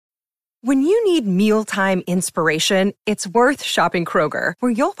When you need mealtime inspiration, it's worth shopping Kroger,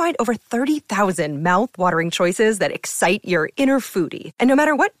 where you'll find over 30,000 mouth-watering choices that excite your inner foodie. And no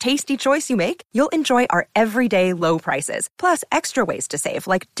matter what tasty choice you make, you'll enjoy our everyday low prices, plus extra ways to save,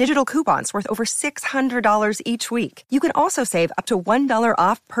 like digital coupons worth over $600 each week. You can also save up to $1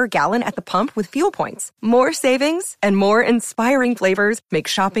 off per gallon at the pump with fuel points. More savings and more inspiring flavors make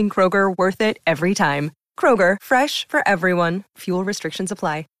shopping Kroger worth it every time. Kroger, fresh for everyone. Fuel restrictions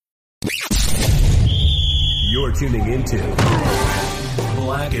apply. You're tuning into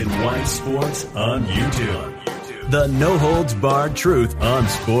Black and White Sports on YouTube. The no-holds-barred truth on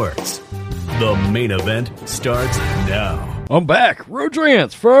sports. The main event starts now. I'm back.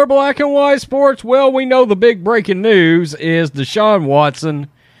 Rodrance for Black and White Sports. Well, we know the big breaking news is Deshaun Watson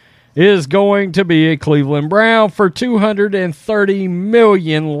is going to be a Cleveland Brown for $230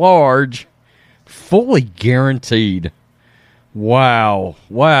 million large, fully guaranteed. Wow.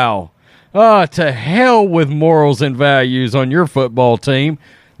 To hell with morals and values on your football team.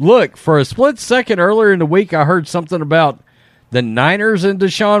 Look, for a split second earlier in the week, I heard something about the Niners and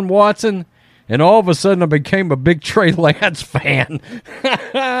Deshaun Watson, and all of a sudden I became a big Trey Lance fan.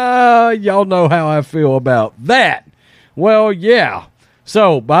 Y'all know how I feel about that. Well, yeah.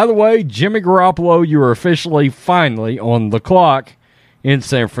 So, by the way, Jimmy Garoppolo, you are officially finally on the clock in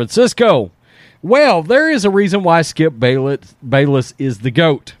San Francisco. Well, there is a reason why Skip Bayless is the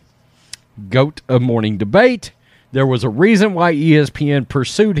GOAT. GOAT of morning debate. There was a reason why ESPN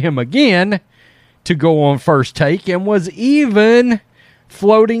pursued him again to go on First Take and was even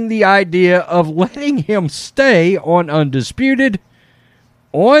floating the idea of letting him stay on Undisputed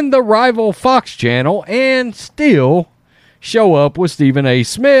on the rival Fox channel and still show up with Stephen A.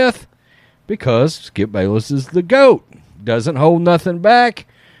 Smith because Skip Bayless is the GOAT. Doesn't hold nothing back.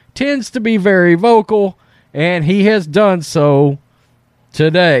 Tends to be very vocal, and he has done so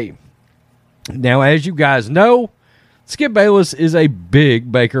today. Now, as you guys know, Skip Bayless is a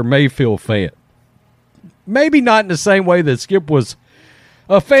big Baker Mayfield fan. Maybe not in the same way that Skip was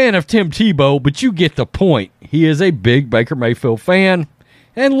a fan of Tim Tebow, but you get the point. He is a big Baker Mayfield fan.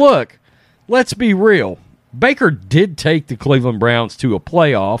 And look, let's be real. Baker did take the Cleveland Browns to a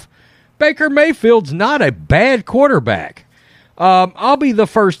playoff. Baker Mayfield's not a bad quarterback. I'll be the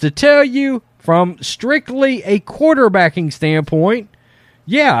first to tell you, from strictly a quarterbacking standpoint,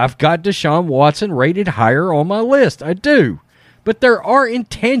 yeah, I've got Deshaun Watson rated higher on my list. I do. But there are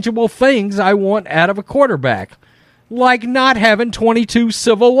intangible things I want out of a quarterback, like not having 22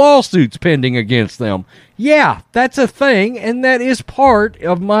 civil lawsuits pending against them. Yeah, that's a thing, and that is part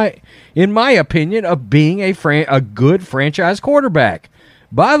of in my opinion, of being a good franchise quarterback.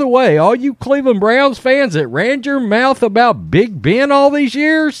 By the way, all you Cleveland Browns fans that ran your mouth about Big Ben all these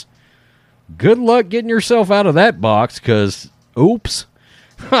years, good luck getting yourself out of that box, because, oops.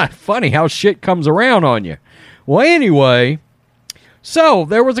 Funny how shit comes around on you. Well, anyway, so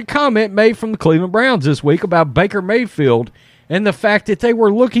there was a comment made from the Cleveland Browns this week about Baker Mayfield and the fact that they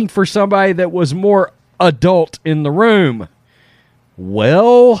were looking for somebody that was more adult in the room.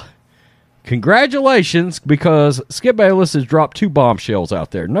 Well, congratulations, because Skip Bayless has dropped two bombshells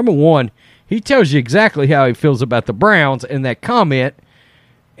out there. Number one, he tells you exactly how he feels about the Browns in that comment,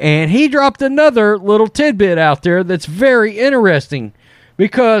 and he dropped another little tidbit out there that's very interesting,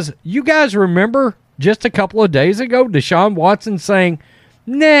 because you guys remember just a couple of days ago Deshaun Watson saying,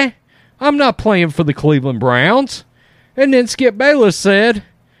 nah, I'm not playing for the Cleveland Browns. And then Skip Bayless said,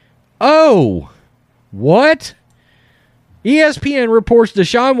 oh, what? ESPN reports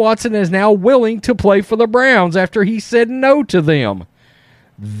Deshaun Watson is now willing to play for the Browns after he said no to them.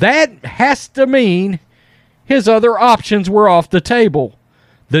 That has to mean his other options were off the table.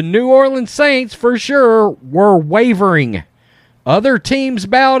 The New Orleans Saints, for sure, were wavering. Other teams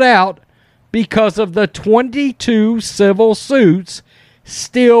bowed out because of the 22 civil suits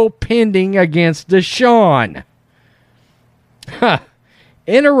still pending against Deshaun.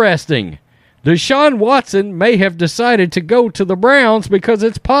 Interesting. Deshaun Watson may have decided to go to the Browns because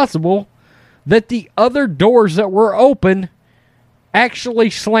it's possible that the other doors that were open actually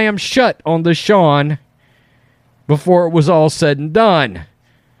slammed shut on Deshaun before it was all said and done.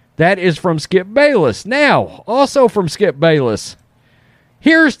 That is from Skip Bayless. Now, also from Skip Bayless,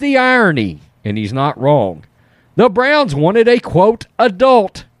 here's the irony, and he's not wrong. The Browns wanted a, quote,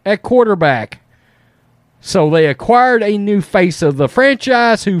 adult at quarterback. So they acquired a new face of the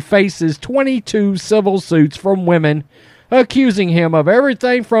franchise who faces 22 civil suits from women accusing him of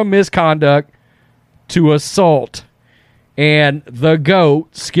everything from misconduct to assault. And the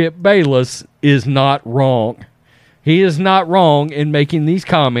GOAT, Skip Bayless, is not wrong. He is not wrong in making these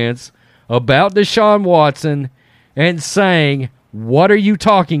comments about Deshaun Watson and saying, What are you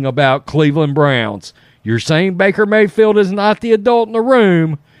talking about, Cleveland Browns? You're saying Baker Mayfield is not the adult in the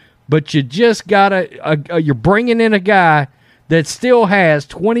room, but you just you're bringing in a guy that still has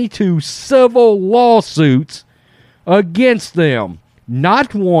 22 civil lawsuits against them.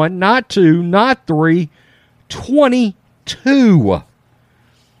 Not one, not two, not three, 22.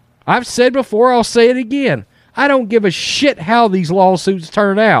 I've said before, I'll say it again. I don't give a shit how these lawsuits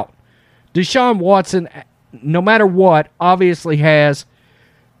turn out. Deshaun Watson, no matter what, obviously has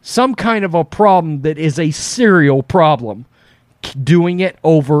some kind of a problem that is a serial problem. Doing it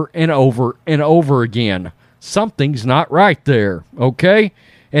over and over and over again. Something's not right there, okay?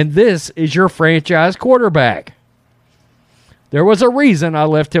 And this is your franchise quarterback. There was a reason I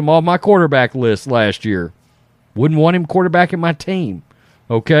left him off my quarterback list last year. Wouldn't want him quarterbacking my team,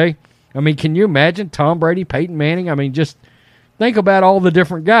 okay? I mean, can you imagine Tom Brady, Peyton Manning? I mean, just think about all the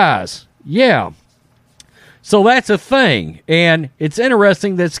different guys. Yeah. So that's a thing. And it's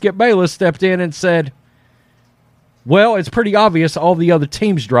interesting that Skip Bayless stepped in and said, well, it's pretty obvious all the other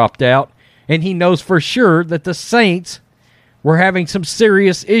teams dropped out, and he knows for sure that the Saints were having some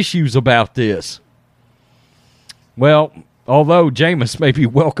serious issues about this. Well, although Jameis may be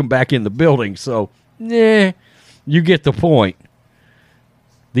welcome back in the building, so, you get the point.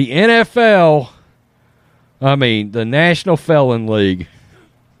 The NFL, the National Felon League,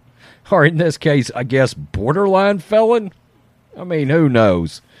 or in this case, I guess, borderline felon? Who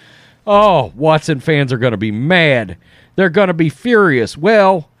knows? Oh, Watson fans are going to be mad. They're going to be furious.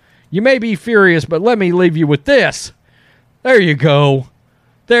 Well, you may be furious, but let me leave you with this. There you go.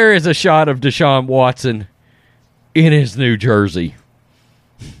 There is a shot of Deshaun Watson in his new jersey.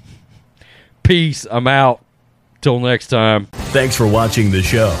 Peace. I'm out. Till next time. Thanks for watching the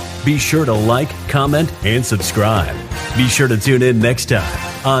show. Be sure to like, comment, and subscribe. Be sure to tune in next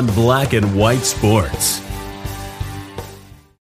time on Black and White Sports.